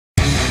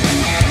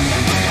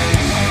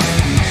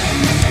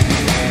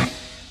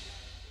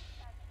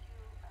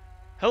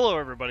Hello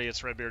everybody,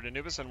 it's Redbeard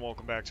Anubis and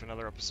welcome back to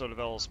another episode of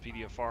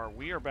LSPDFR.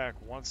 We are back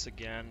once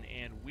again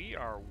and we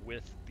are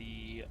with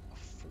the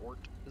Fort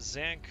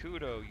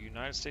Zancudo,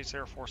 United States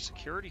Air Force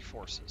Security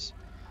Forces.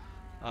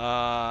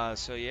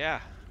 So yeah,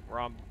 we're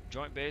on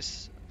Joint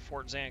Base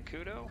Fort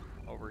Zancudo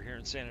over here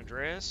in San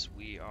Andreas.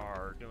 We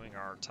are doing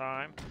our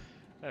time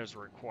as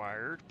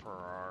required per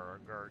our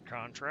guard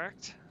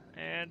contract.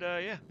 And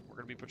yeah, we're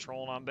going to be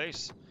patrolling on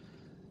base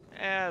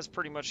as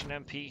pretty much an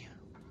MP.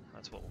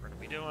 That's what we're going to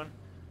be doing.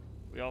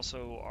 We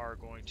also are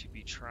going to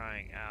be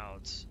trying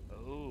out,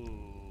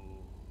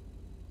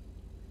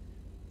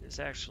 this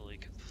actually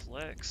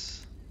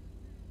conflicts.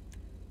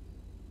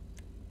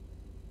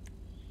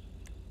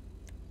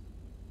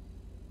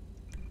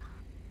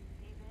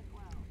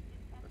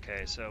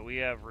 Okay, so we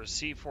have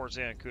receive Fort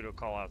Zancudo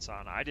callouts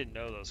on. I didn't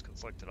know those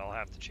conflicted. I'll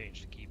have to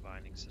change the key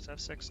bindings. Is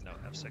F6? No,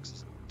 F6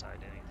 isn't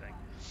tied to anything.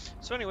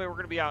 So anyway, we're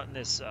going to be out in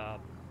this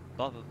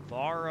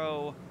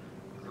Bavaro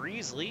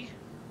Grizzly,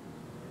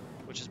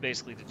 which is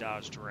basically the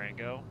Dodge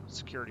Durango.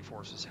 Security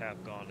forces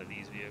have gone to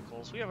these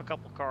vehicles. We have a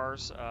couple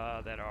cars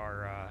that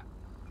are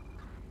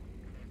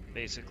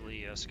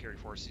basically security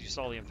forces. You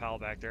saw the Impala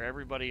back there.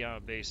 Everybody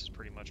on base is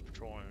pretty much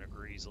patrolling a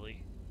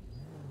Grizzly.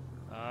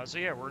 So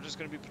yeah, we're just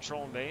going to be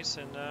patrolling base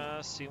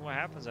and seeing what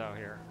happens out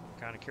here.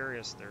 I'm kind of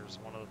curious. There's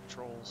one of the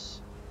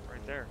patrols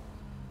right there.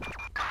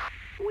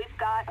 We've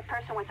got a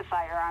person with a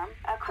firearm,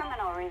 a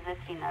criminal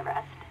resisting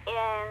arrest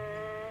in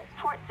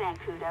Fort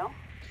Zancudo.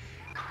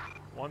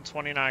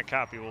 129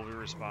 copy, we'll be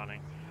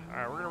responding.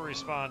 Alright, we're going to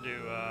respond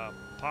to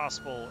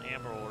possible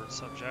Amber Alert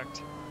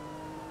subject.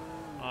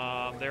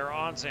 They're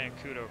on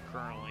Zancudo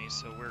currently,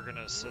 so we're going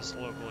to assist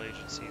local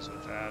agencies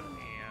with that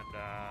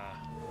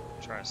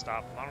and try to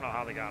stop them. I don't know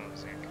how they got on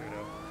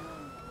Zancudo.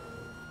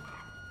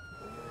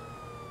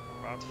 We're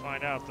about to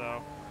find out,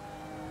 though.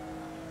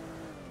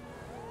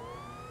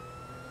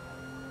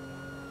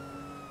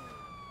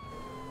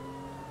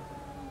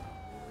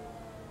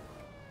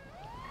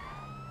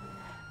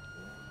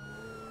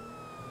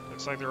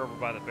 Looks like they're over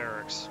by the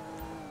barracks.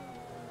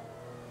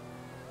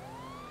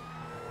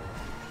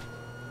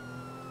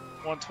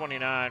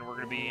 129, we're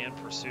going to be in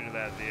pursuit of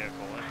that vehicle.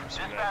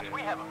 Dispatch,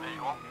 we have a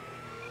visual.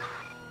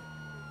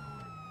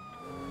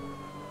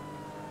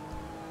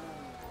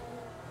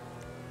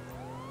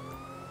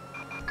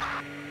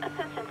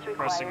 Assistance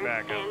Pressing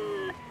required back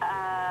in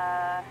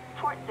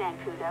Fort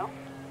Zancudo.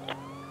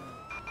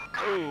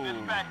 Ooh.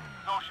 Dispatch,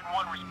 Ocean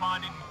 1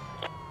 responding.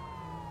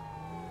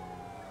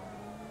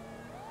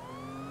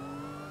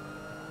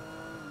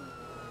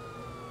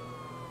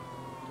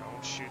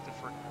 Don't shoot the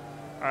frick.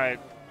 Alright,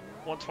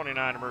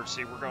 129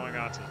 emergency. We're going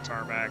on to the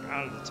tarmac.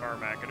 Onto the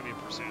tarmac. Going to be in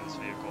pursuit of this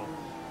vehicle.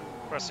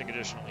 Requesting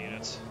additional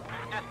units.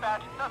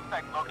 Dispatch,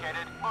 suspect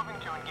located. Moving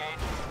to engage.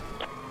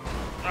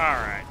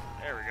 Alright,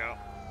 there we go.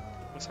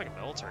 Looks like a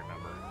military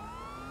number.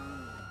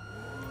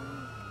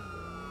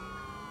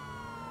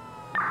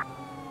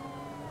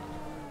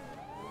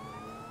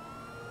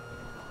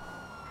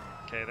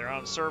 Okay, they're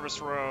on service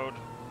road.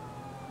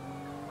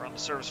 We're on the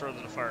service road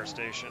to the fire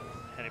station.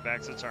 Heading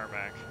back to the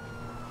tarmac.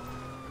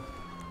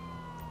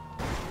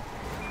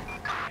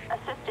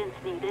 Assistance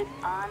needed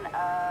on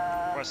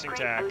Requesting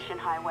Great TAC. Ocean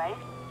Highway.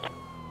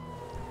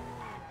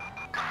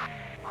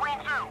 Queen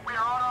 2, we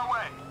are on our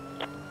way.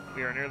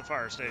 We are near the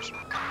fire station.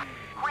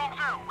 Queen 2,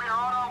 we are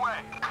on our way.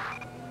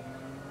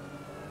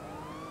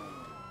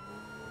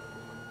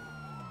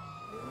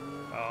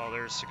 Oh,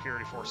 there's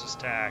security forces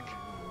TAC.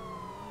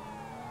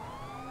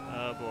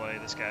 Oh boy,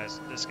 this guy's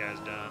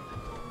done.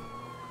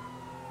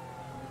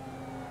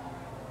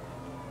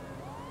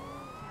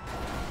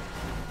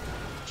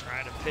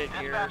 Trying to pit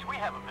here. Dispatch, we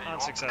have a visual.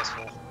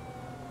 Unsuccessful.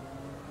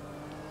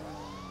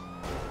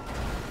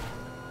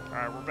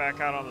 Alright, we're back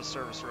out on the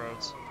service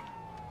roads.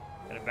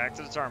 Heading back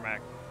to the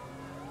tarmac.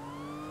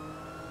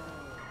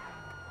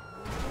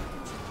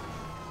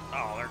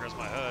 Oh, there goes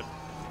my hood.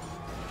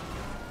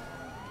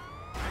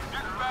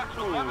 Dispatch,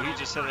 Ooh, he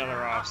just hit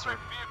another officer.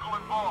 suspect vehicle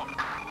involved.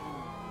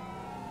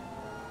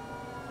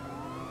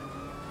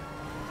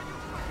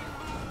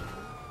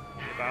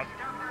 About,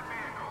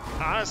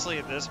 honestly,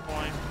 at this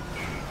point,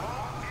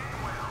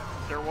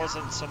 if there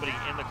wasn't somebody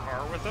in the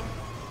car with him,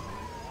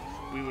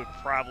 we would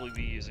probably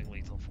be using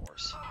lethal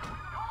force.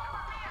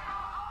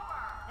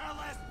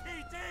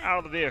 LSPD! Out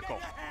of the vehicle.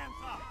 Get your hands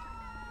up!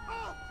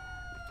 Oh.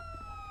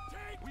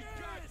 Take we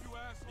got you,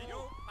 asshole! You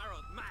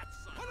Harold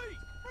Matson!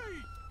 Police!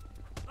 Freeze!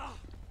 Give up!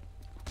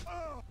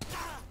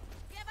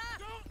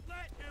 Don't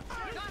let him Go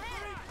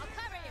ahead! I'll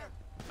cover you!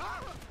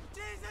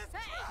 Jesus!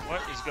 Hey!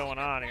 What is going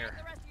on here?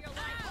 The rest of your life.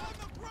 On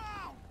the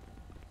ground!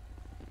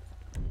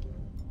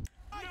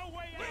 No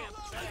way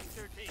out!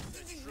 Bastard piece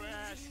of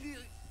trash!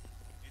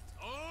 It's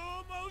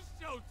almost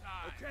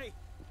showtime! Okay, you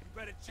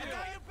better chill.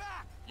 Now you're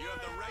back! You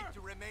have the right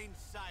to remain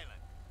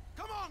silent.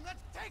 Come on,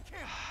 let's take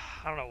him!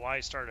 I don't know why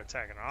he started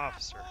attacking an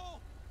officer.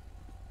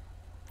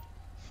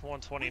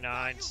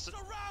 129,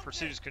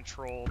 pursuit is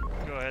controlled.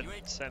 Go ahead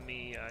and send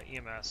me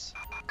EMS.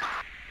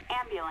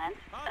 Ambulance.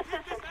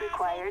 Assistance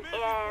required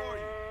in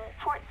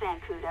Fort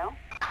Zancudo.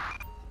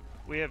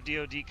 We have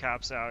DoD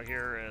cops out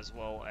here as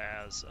well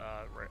as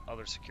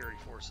other security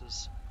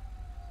forces.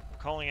 I'm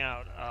calling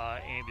out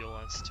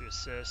ambulance to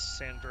assist.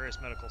 San Andreas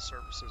Medical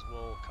Services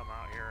will come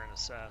out here and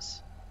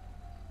assess.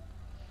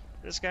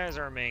 This guy's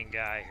our main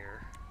guy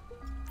here.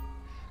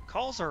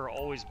 Calls are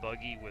always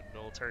buggy with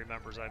military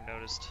members, I've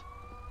noticed.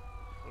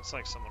 Looks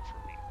like someone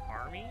from the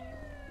Army?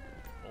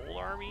 Old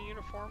Army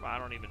uniform? I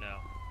don't even know.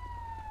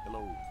 Hello.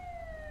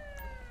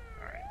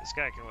 Alright, this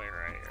guy can wait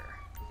right here.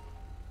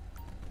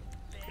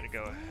 Gonna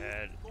go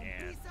ahead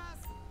and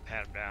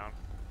pat him down.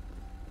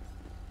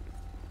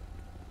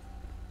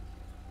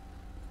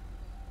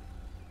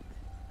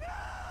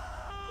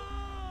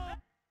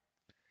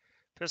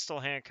 Pistol,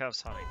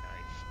 handcuffs, hunting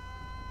knife.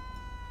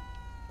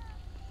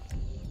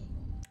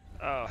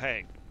 Oh,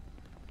 hey.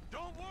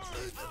 Don't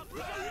worry.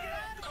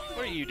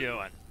 What are you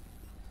doing?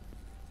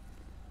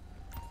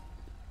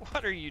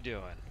 What are you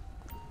doing?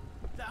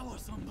 That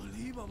was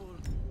unbelievable.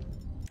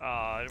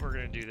 We're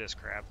gonna do this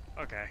crap.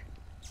 Okay.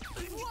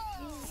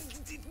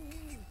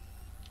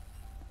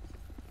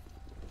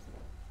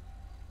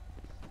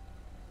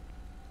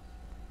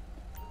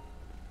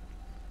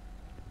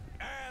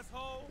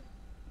 Asshole.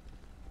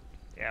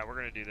 Yeah, we're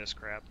gonna do this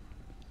crap.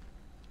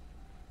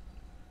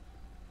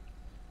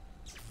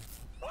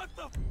 What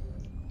the?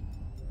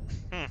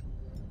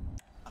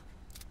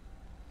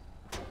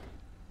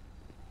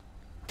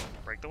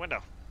 Break the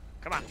window.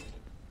 Come on.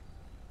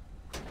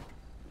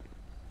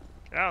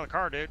 Get out of the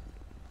car, dude.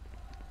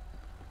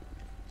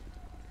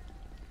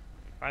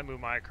 If I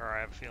move my car, I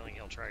have a feeling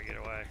he'll try to get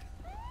away.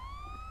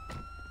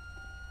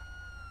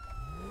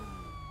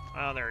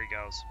 Oh, there he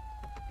goes.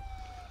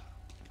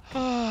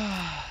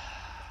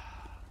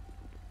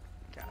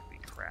 Gotta be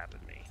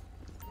crapping me.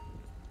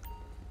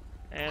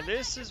 And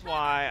this is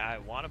why I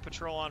want to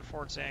patrol on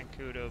Fort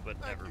Zancudo, but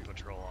never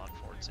patrol on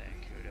Fort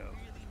Zancudo.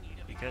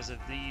 Because of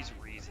these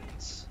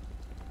reasons.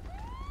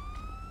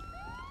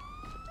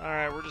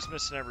 Alright, we're just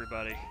missing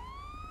everybody.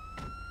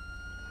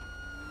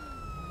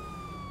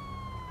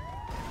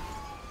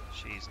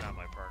 She's not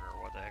my partner.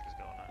 What the heck is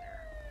going on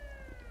here?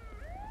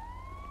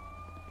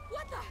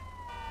 What the?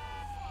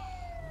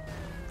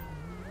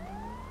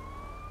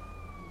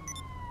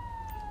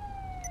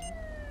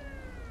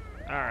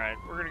 Alright,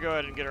 we're going to go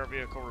ahead and get our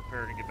vehicle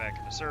repaired and get back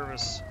into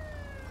service.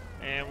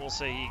 And we'll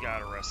say he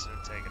got arrested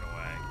and taken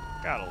away.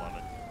 Gotta love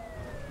it.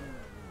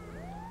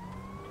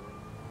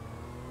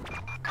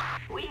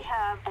 We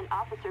have an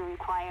officer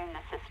requiring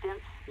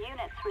assistance.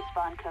 Units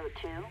respond code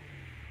 2.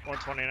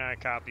 129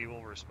 copy,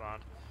 will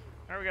respond.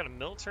 Alright, we got a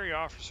military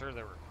officer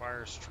that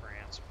requires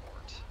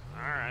transport.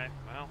 Alright,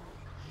 well,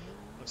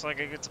 looks like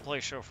I get to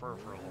play chauffeur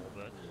for a little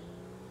bit.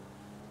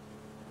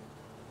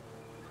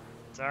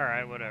 It's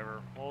alright,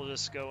 whatever. We'll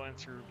just go in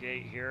through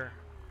gate here.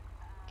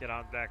 Get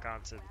on back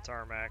onto the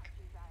tarmac.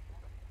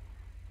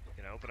 You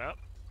can open up.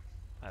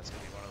 That's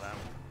gonna be one of them.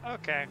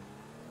 Okay.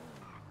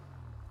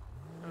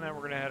 And then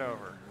we're gonna head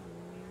over.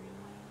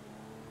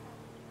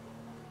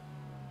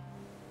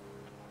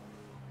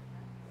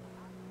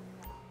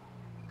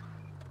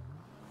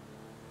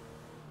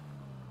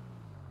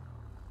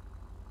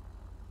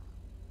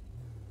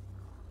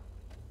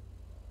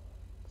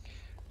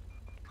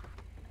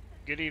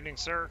 Good evening,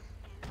 sir.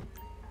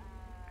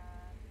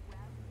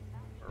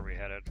 Where are we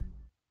headed?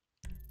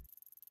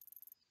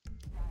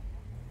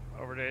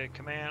 Over to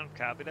command.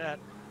 Copy that.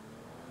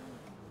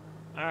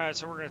 Alright,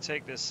 so we're going to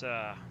take this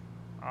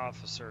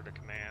officer to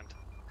command.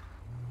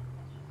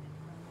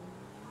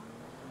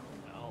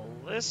 Now,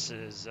 this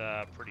is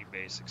pretty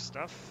basic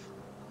stuff.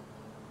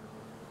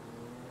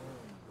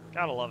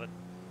 Gotta love it.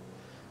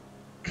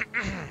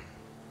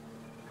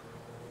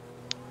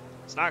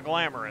 It's not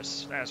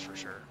glamorous, that's for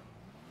sure.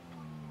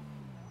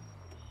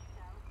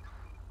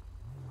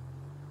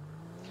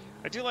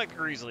 I do like the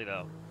Grizzly,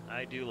 though.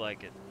 I do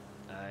like it.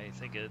 I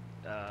think it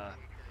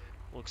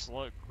looks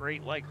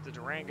great like the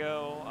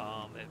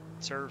Durango. It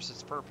serves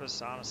its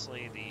purpose,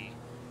 honestly. The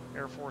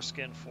Air Force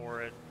skin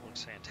for it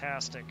looks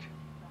fantastic.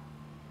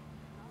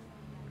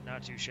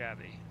 Not too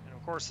shabby. And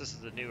of course, this is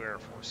the new Air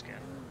Force skin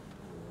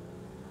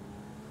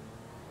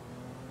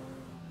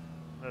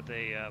that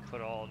they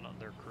put all on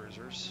their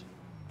cruisers.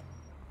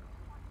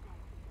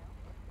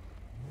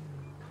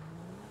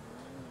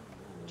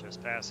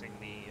 Just passing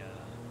the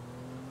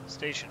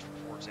station for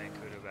Fort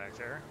Zancudo back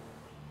there.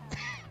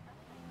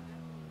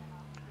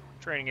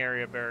 Training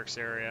area, barracks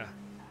area.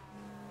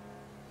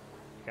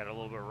 Got a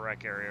little bit of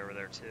rec area over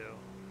there too.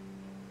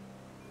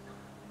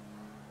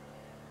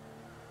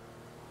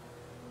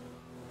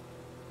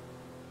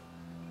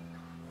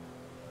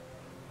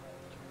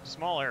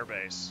 Small air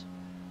base.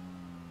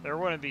 There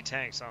wouldn't be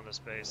tanks on this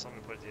base, let me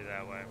put it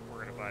that way.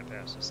 We're going to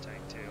bypass this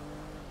tank too.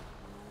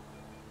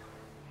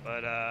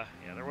 But yeah,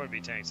 there wouldn't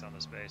be tanks on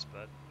this base,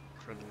 but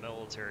for the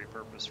military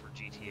purpose for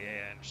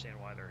GTA, I understand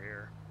why they're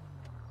here.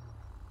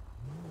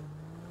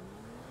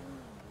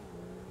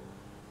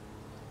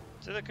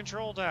 To the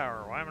control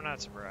tower, why am I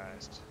not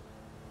surprised?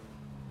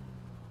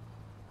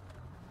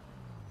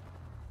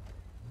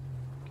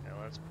 Okay,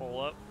 let's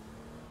pull up.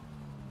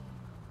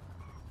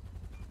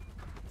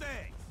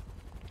 Thanks.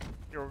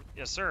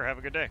 Yes, sir. Have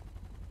a good day.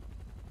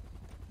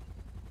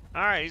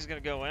 All right, he's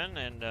going to go in,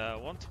 and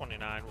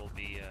 129 will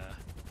be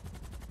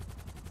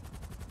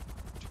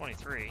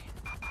 23.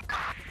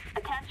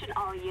 Attention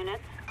all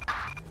units.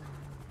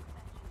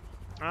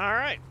 All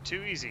right,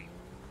 too easy.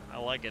 I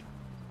like it.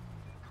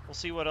 We'll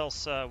see what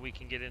else we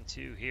can get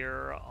into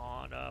here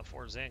on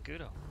Fort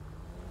Zancudo.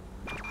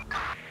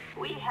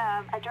 We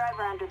have a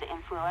driver under the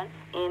influence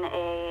in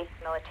a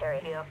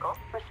military vehicle.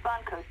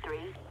 Respond code 3.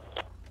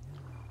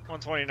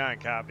 129,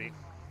 copy.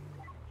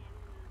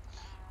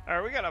 All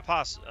right, we got a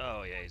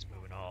oh, yeah, he's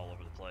moving all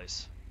over the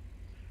place.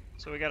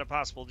 So we got a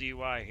possible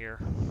DUI here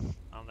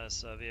on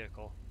this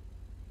vehicle.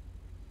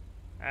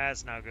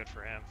 That's not good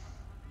for him.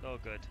 No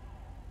good.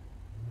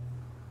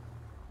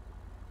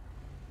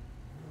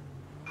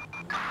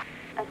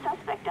 A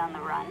suspect on the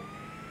run.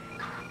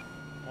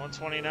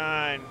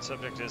 129,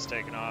 subject is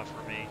taken off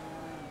for me.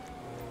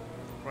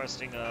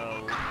 Requesting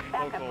a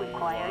Backup local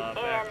required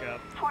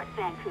backup. in Fort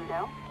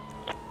Zancudo.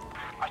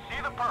 I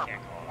see the perp.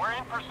 Can't call it. We're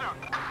in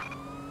pursuit.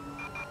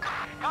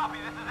 Copy,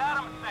 this is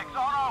Adam 6, on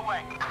our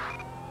way.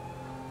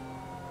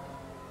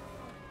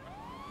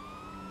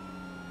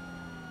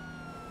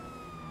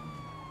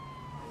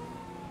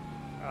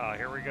 Oh,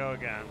 here we go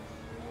again.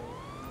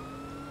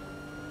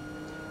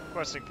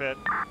 Requesting pit.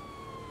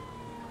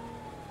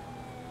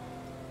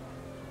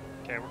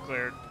 Okay, we're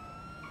cleared.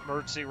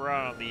 Emergency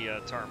run on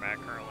the tarmac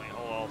currently.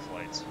 Hold all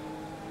flights.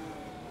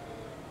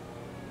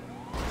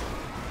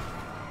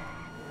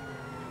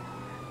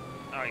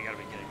 Oh, you gotta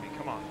be kidding me.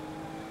 Come on.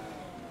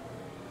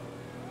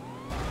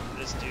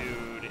 This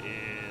dude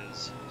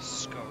is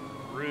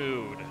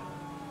screwed.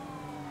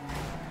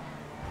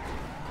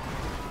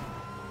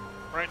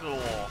 Right into the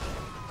wall.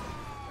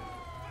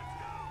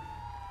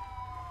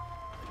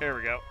 There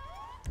we go.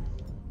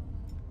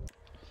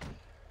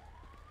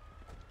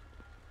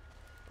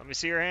 Let me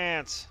see your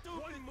hands.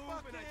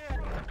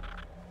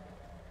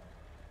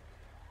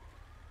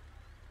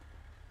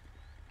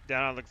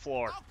 Down on the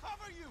floor. I'll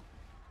cover you,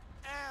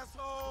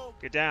 asshole.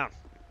 Get down.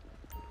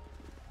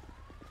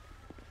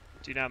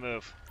 Do not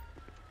move.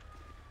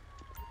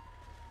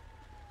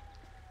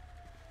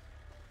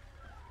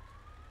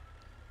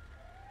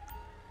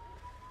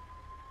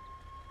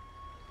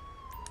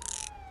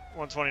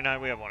 $129,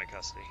 we have one in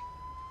custody.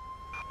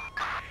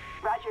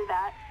 Roger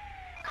that.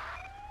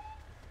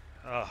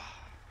 Oh,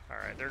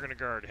 alright, they're gonna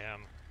guard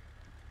him.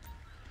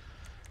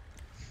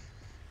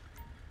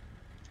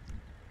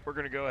 We're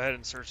gonna go ahead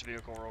and search the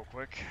vehicle real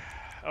quick.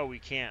 Oh, we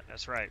can't,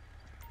 that's right.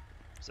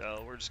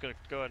 So we're just gonna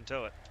go ahead and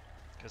tow it.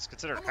 Because it's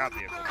considered a cop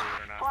vehicle, believe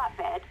it or not.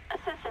 Flatbed.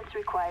 Assistance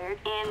required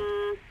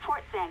in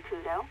Fort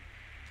Zancudo.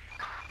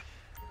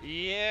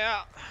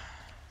 Yeah.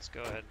 Let's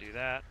go ahead and do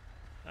that.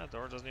 That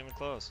door doesn't even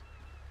close.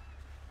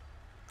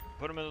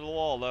 Put him into the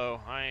wall, though.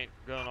 I ain't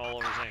going all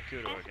over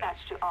Zancudo again. Dispatch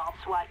to all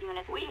SWAT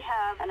units. We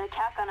have an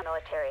attack on a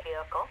military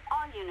vehicle.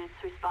 All units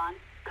respond.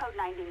 Code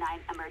 99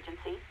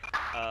 emergency.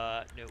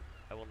 No.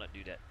 I will not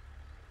do that.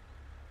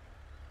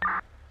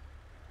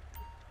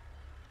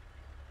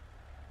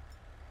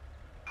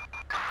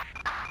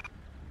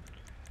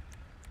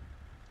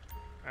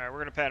 Alright, we're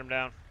gonna pat him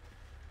down.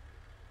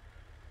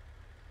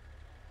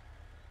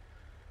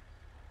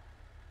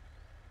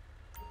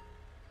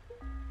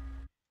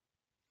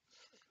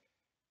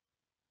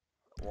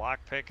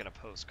 Lockpick and a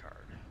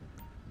postcard.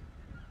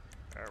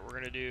 Alright, we're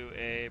gonna do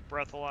a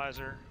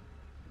breathalyzer.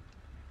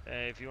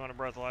 Hey, if you want to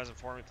breathalyze him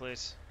for me,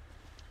 please.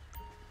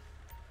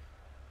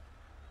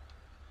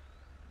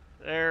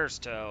 There's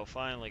Toe.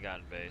 Finally got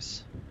in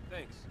base.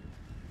 Thanks.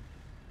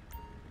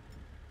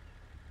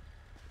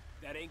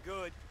 That ain't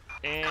good.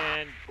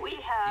 And We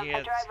have he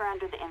a driver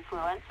under the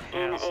influence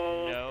in has a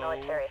no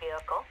military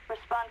vehicle.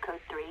 Respond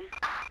code 3.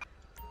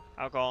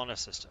 alcohol in his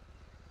system.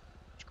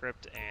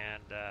 Script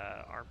and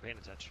aren't paying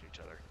attention to each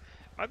other.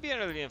 Might be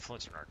under the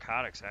influence of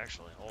narcotics,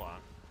 actually. Hold on.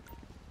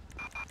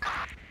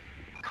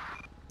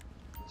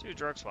 Let's do a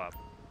drug swab.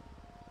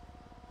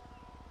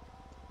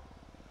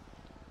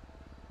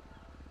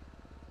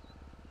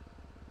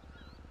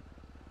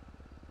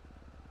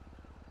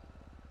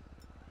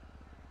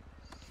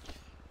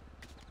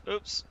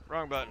 Oops,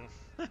 wrong button.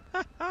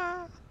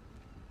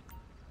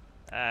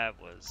 That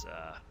was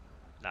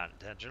not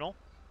intentional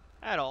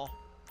at all.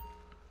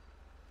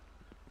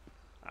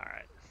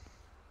 Alright.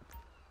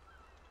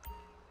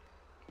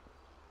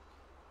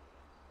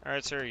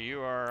 Alright, sir,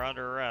 you are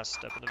under arrest.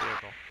 Step in the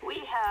vehicle. We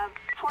have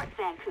Fort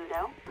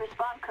Zancudo.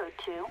 Respond code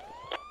 2.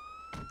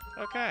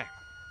 Okay.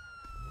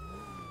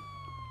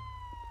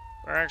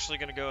 We're actually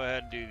going to go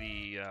ahead and do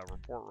the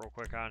report real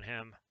quick on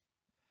him.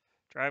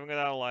 Driving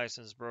without a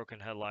license, broken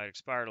headlight,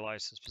 expired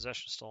license,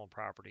 possession of stolen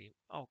property.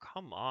 Oh,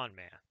 come on,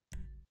 man.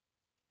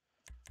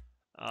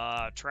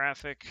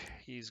 Traffic,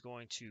 he's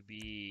going to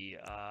be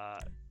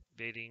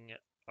evading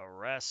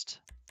arrest,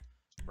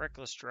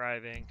 reckless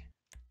driving.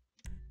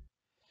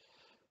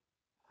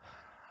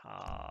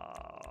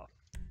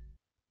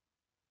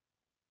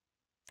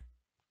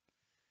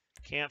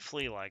 Can't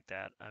flee like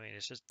that. I mean,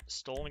 it's just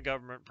stolen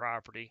government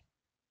property.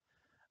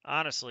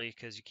 Honestly,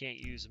 because you can't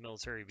use a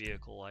military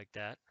vehicle like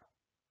that.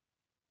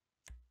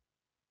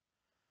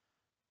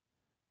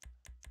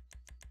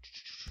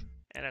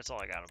 And that's all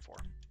I got him for.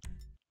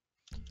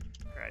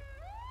 Alright.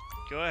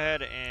 Go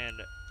ahead and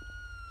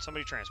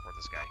somebody transport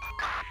this guy.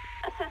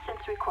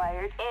 Assistance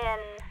required in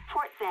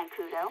Fort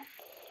Zancudo.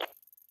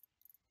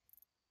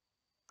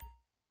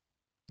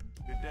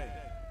 Good day.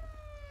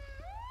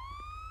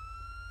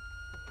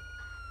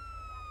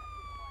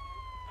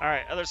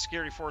 Alright, other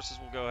security forces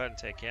will go ahead and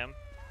take him.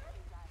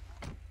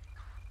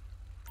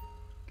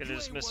 Gonna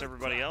dismiss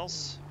everybody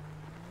else.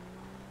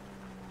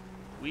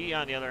 We,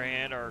 on the other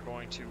hand, are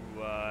going to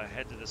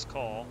head to this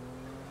call.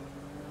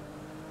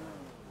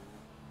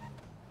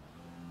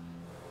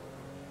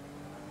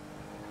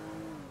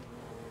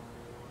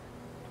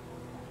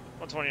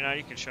 $129,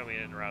 you can show me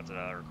en route to that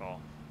other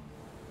call.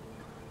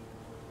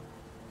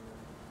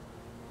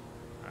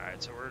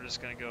 Alright, so we're just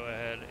going to go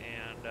ahead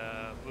and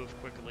move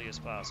quickly as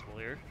possible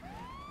here.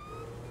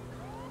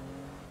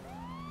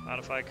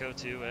 Modify code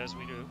 2 as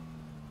we do.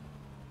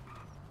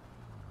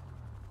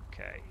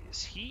 Okay,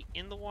 is he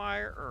in the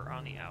wire or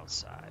on the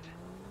outside?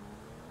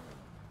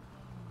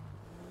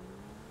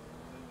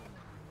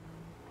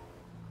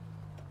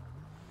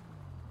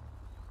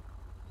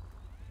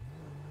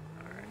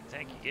 Alright,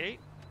 thank you, Gate.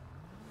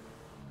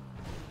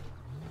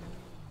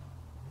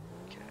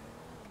 Okay.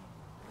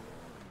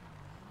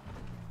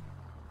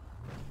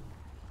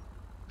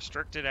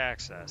 Restricted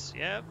access.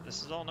 Yep,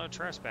 this is all no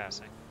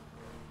trespassing.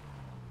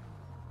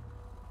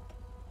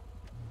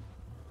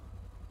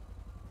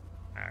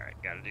 Alright,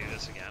 gotta do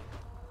this again.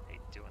 Hate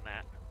doing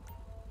that.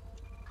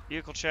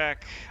 Vehicle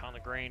check on the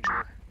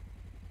Granger.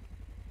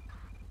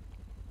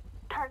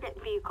 Target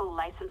vehicle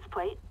license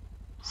plate.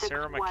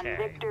 Sarah 61 McKay.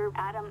 Victor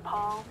Adam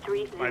Paul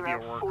Might be a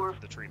worker 304. for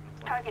the treatment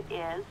plant. Target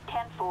is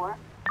 10-4.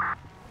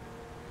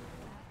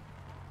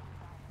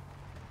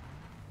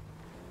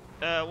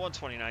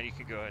 129, you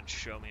can go ahead and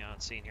show me on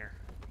scene here.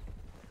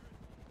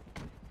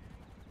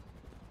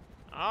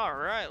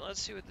 Alright,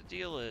 let's see what the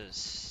deal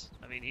is.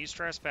 I mean, he's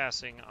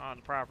trespassing on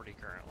the property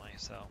currently,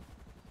 so.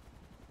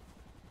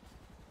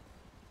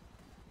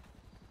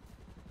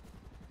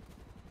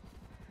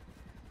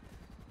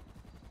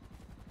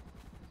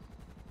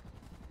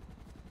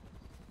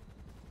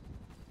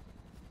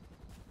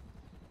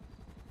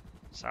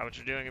 Stop what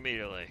you're doing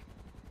immediately.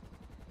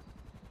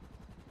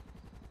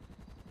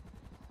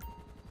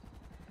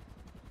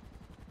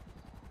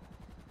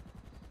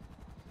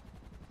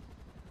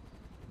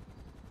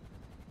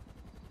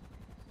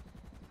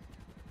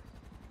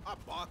 I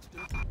boxed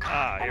him.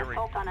 Ah, An here we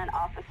go. assault on an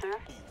officer.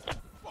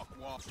 Fuck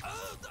off.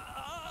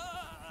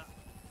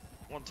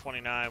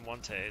 129,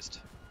 one tased.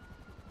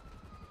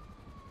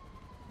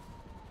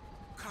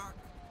 Cock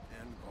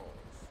and balls.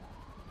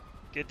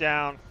 Get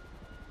down.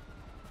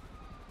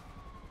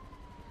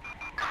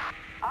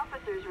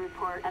 Officers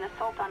report an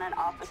assault on an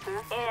officer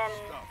in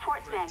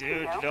Fort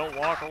Dude, Zancudo. don't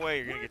walk away.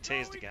 You're gonna get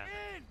tased again.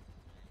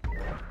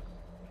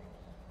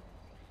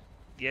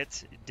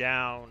 Get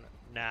down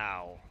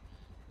now.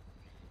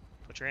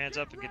 Put your hands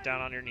up and get down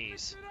on your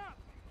knees.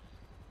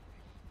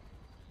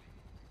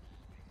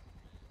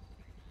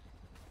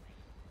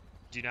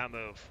 Do not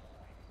move.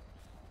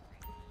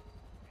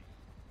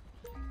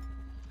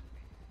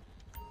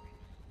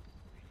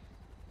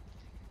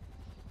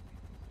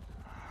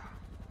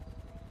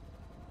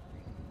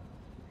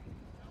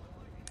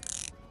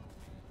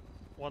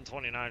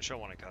 $129, show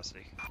one in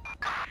custody.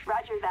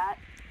 Roger that.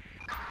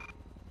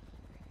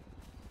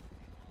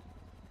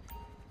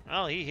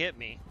 Well, he hit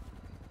me.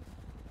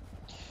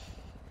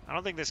 I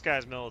don't think this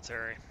guy's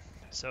military,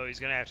 so he's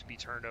gonna have to be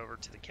turned over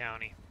to the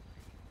county.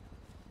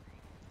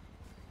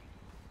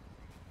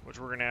 Which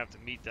we're gonna have to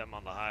meet them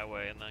on the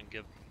highway and then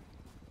give,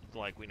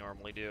 like we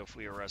normally do if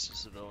we arrest a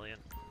civilian.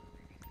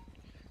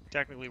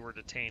 Technically, we're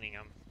detaining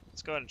him.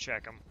 Let's go ahead and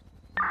check him.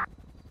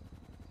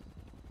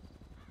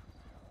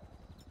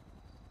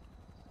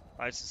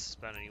 License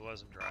suspended, he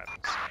wasn't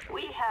driving. So.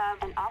 We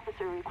have an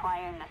officer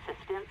requiring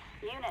assistance.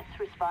 Units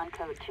respond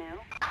code 2.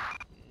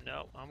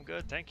 No, I'm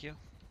good, thank you.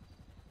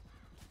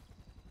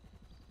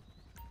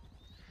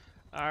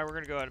 Alright, we're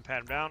gonna go ahead and pat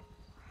him down.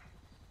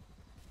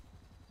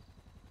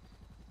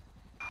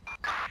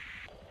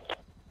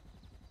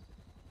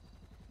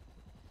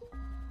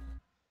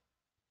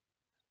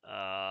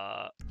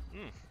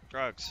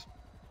 Drugs.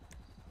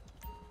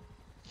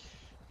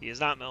 He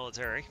is not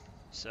military,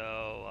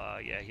 so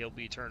yeah, he'll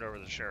be turned over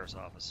to the sheriff's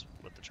office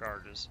with the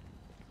charges,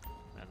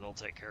 and they'll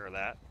take care of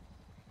that.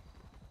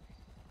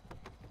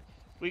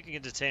 We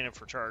can detain him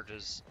for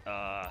charges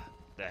that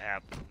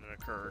happened and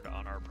occurred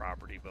on our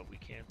property, but we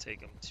can't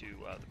take him to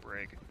the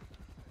brig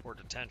for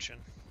detention,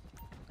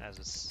 as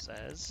it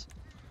says.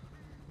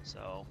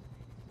 So.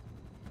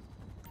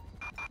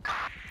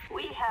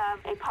 We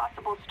have a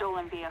possible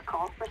stolen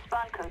vehicle.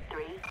 Respond code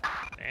 3.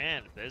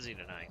 And busy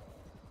tonight.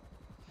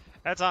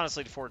 That's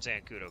honestly the Fort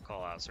Zancudo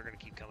call-outs. They're going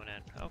to keep coming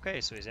in.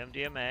 Okay, so he's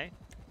MDMA.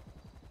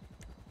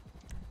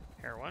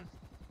 Heroin.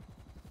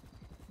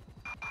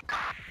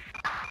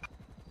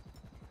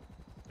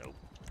 Nope.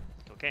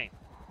 Cocaine.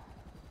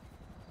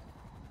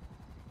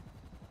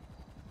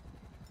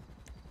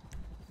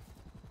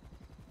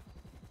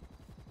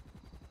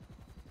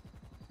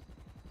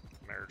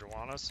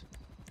 Marijuanas.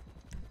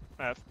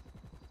 F.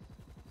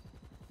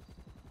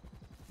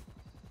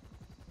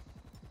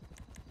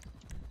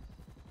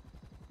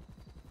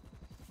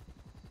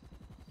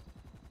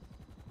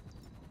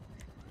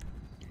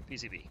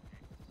 PCB.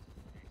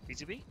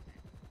 PCB?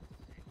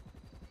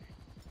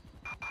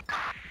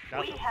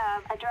 Nothing. We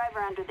have a driver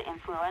under the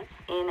influence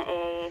in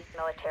a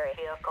military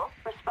vehicle.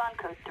 Respond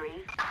code 3.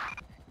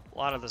 A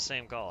lot of the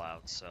same call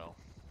outs, so.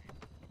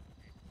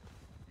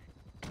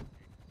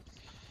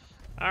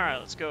 Alright,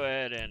 let's go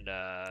ahead and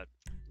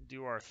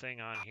do our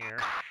thing on here.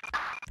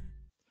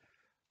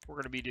 We're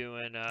going to be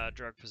doing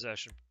drug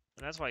possession.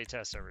 And that's why you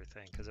test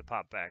everything, because it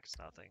popped back. It's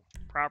nothing.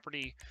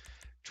 Property,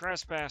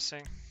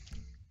 trespassing.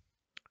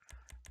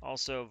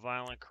 Also,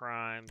 violent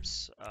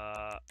crimes,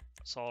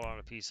 assault on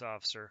a peace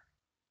officer.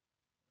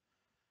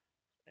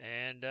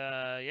 And,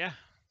 yeah,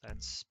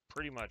 that's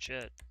pretty much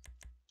it.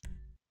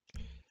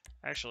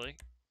 Actually,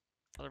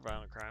 other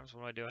violent crimes.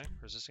 What am I doing?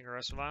 Resisting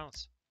arrest and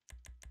violence.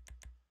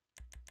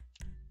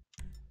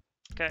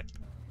 Okay,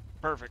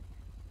 perfect.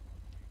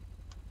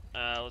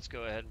 Let's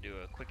go ahead and do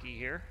a quickie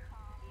here.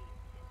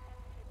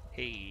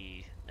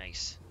 Hey,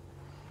 nice.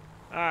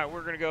 Alright,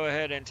 we're going to go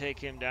ahead and take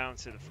him down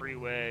to the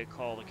freeway,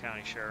 call the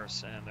county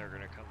sheriffs, and they're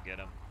going to come get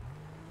him.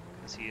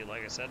 Because he,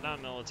 like I said,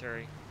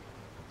 non-military.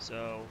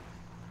 So,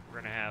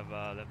 we're going to have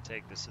them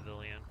take the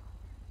civilian.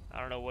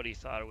 I don't know what he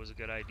thought it was a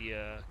good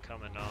idea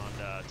coming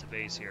on to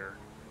base here,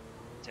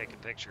 taking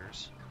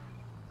pictures.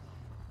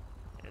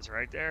 It's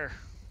right there.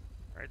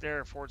 Right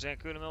there, Fort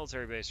Zancudo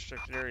military base,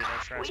 restricted area, no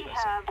trespassing. We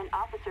have an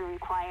officer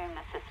requiring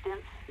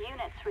assistance.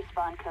 Units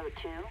respond code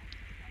 2.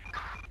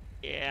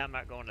 Yeah, I'm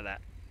not going to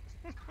that.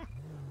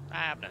 Not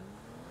happening.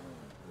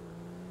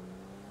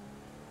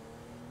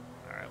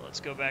 Alright, let's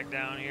go back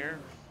down here.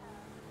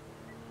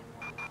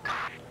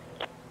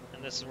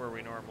 And this is where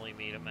we normally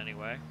meet him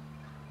anyway.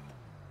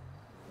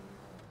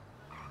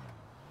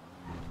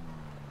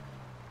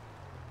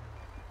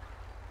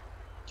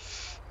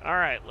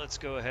 Alright, let's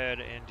go ahead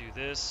and do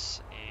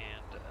this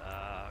and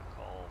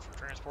call for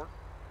transport.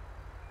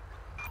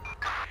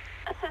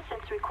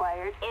 Assistance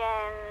required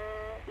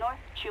in North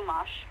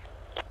Chumash.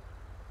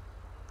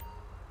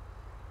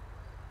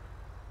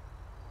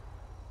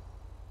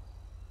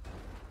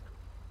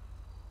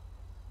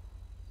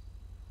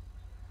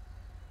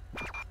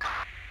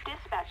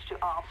 Dispatch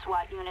to all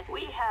SWAT units.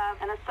 We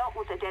have an assault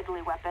with a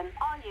deadly weapon.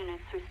 All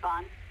units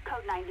respond.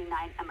 Code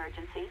 99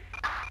 emergency.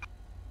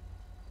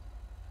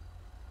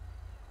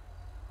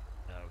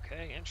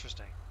 Okay,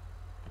 interesting.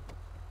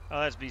 Oh,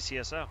 that's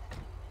BCSO.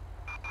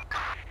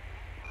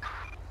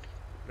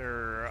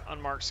 They're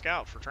unmarked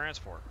scout for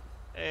transport.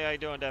 Hey, how you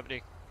doing,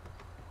 deputy?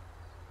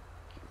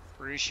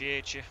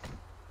 Appreciate you.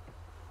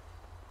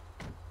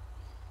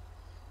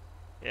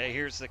 Yeah,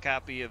 here's the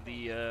copy of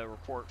the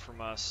report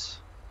from us.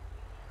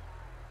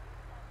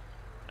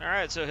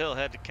 Alright, so he'll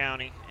head to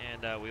county,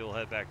 and we will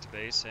head back to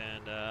base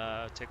and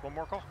take one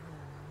more call.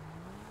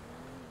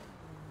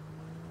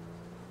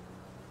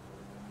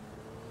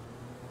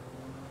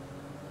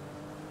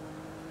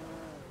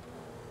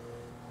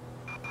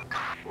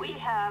 We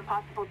have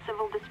possible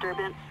civil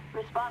disturbance.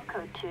 Respond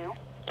code 2.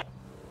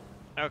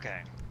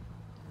 Okay.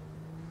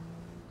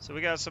 So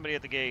we got somebody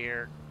at the gate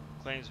here.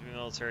 Claims to be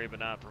military, but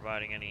not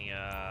providing any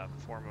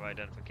form of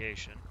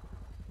identification.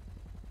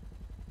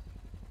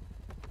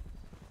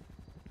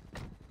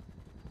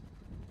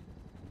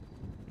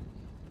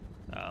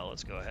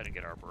 Let's go ahead and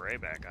get our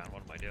beret back on.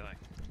 What am I doing?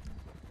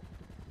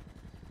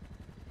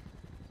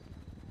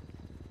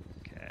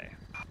 Okay.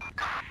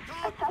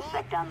 A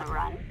suspect on the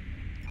run.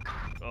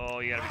 Oh,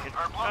 you gotta be kidding.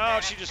 Oh,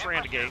 she just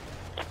ran the gate.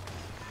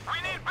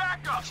 We need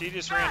backup! She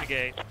just ran the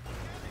gate.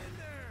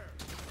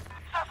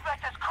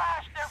 Suspect has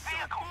crashed their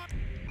vehicle!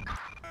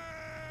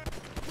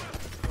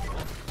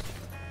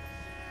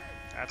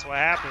 That's what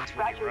happens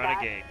when you Roger run a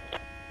that. gate.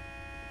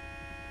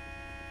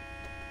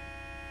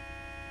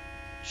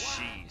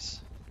 Jeez.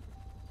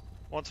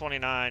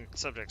 129,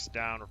 subjects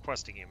down,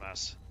 requesting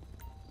EMS.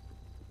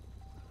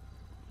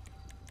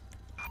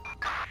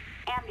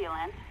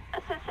 Ambulance.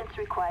 Assistance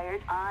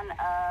required on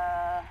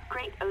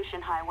Great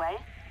Ocean Highway.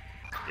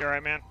 You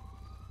alright, man?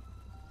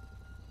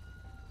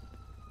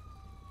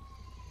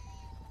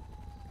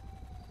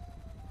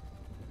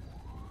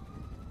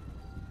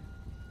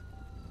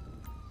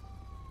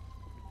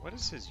 What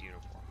does his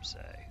uniform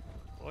say?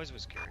 Always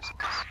was curious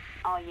about this.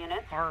 All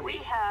units. Army, We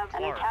have an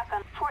Florida. attack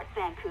on Fort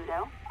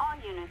Zancudo. All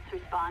units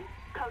respond.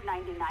 Code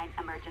 99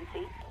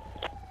 emergency.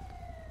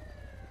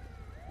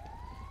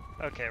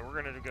 Okay,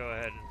 we're gonna go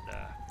ahead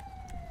and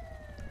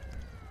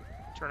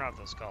turn off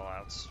those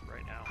call-outs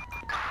right now.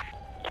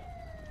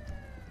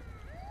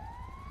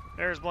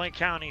 There's Blaine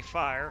County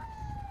Fire.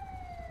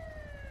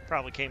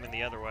 Probably came in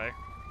the other way.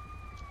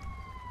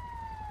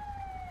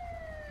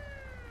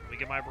 Let me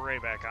get my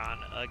beret back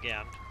on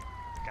again.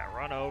 Got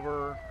run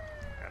over,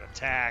 got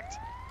attacked.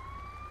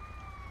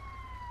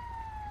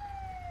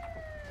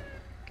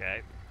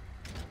 Okay.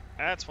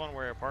 That's one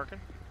way of parking.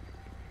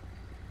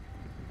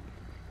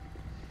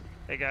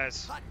 Hey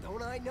guys. Hot,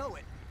 don't I know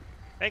it?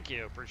 Thank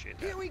you, appreciate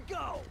that. Here we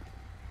go.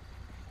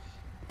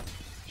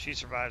 she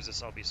survives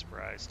this, I'll be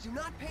surprised. Do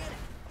not panic.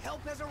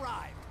 Help has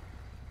arrived.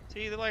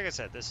 See, like I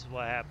said, this is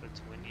what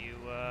happens when you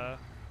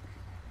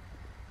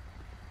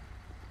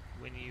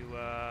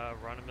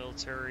run a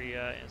military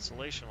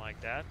installation like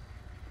that.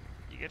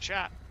 You get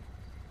shot.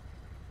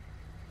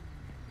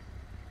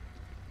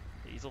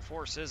 Lethal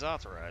force is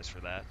authorized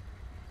for that.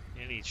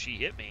 And she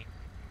hit me.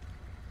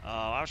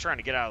 I was trying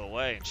to get out of the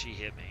way, and she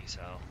hit me.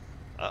 So,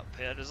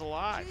 Pitt is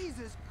alive.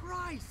 Jesus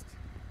Christ!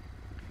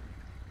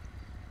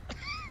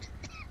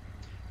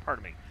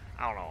 Pardon me.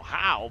 I don't know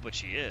how, but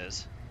she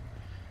is.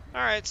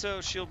 All right,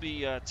 so she'll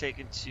be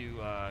taken to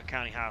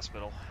county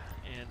hospital,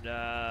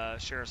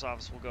 and sheriff's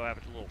office will go have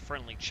a little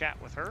friendly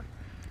chat with her,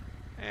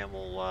 and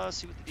we'll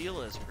see what the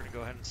deal is. We're going to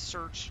go ahead and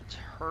search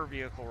her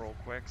vehicle real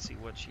quick, see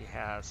what she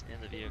has in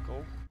the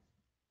vehicle.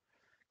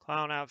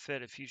 Clown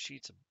outfit, a few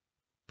sheets of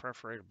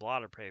perforated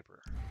blotter paper.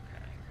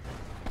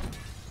 Okay.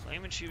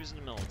 Claiming she was in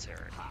the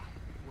military.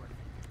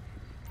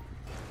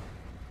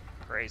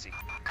 Crazy.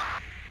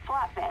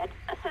 Flatbed.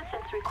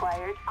 Assistance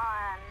required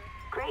on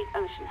Great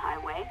Ocean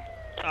Highway.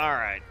 All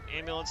right,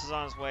 ambulance is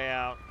on its way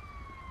out.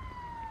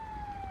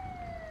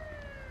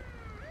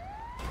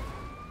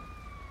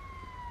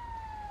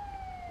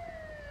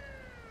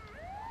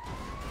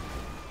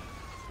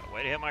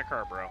 Way to hit my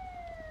car, bro.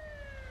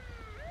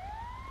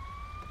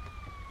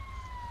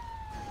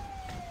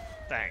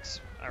 Thanks.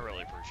 I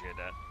really appreciate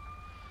that.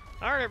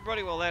 All right,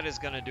 everybody. Well, that is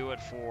going to do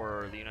it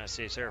for the United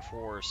States Air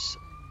Force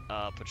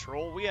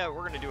patrol. We're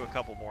going to do a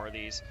couple more of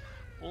these.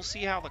 We'll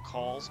see how the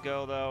calls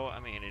go, though. I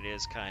mean, it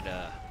is kind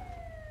of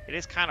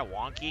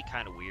wonky,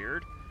 kind of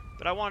weird,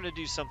 but I wanted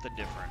to do something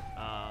different.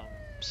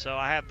 So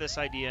I have this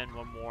idea and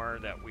one more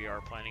that we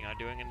are planning on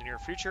doing in the near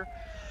future.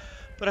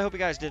 But I hope you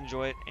guys did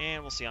enjoy it,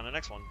 and we'll see you on the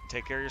next one.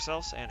 Take care of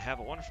yourselves, and have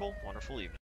a wonderful, wonderful evening.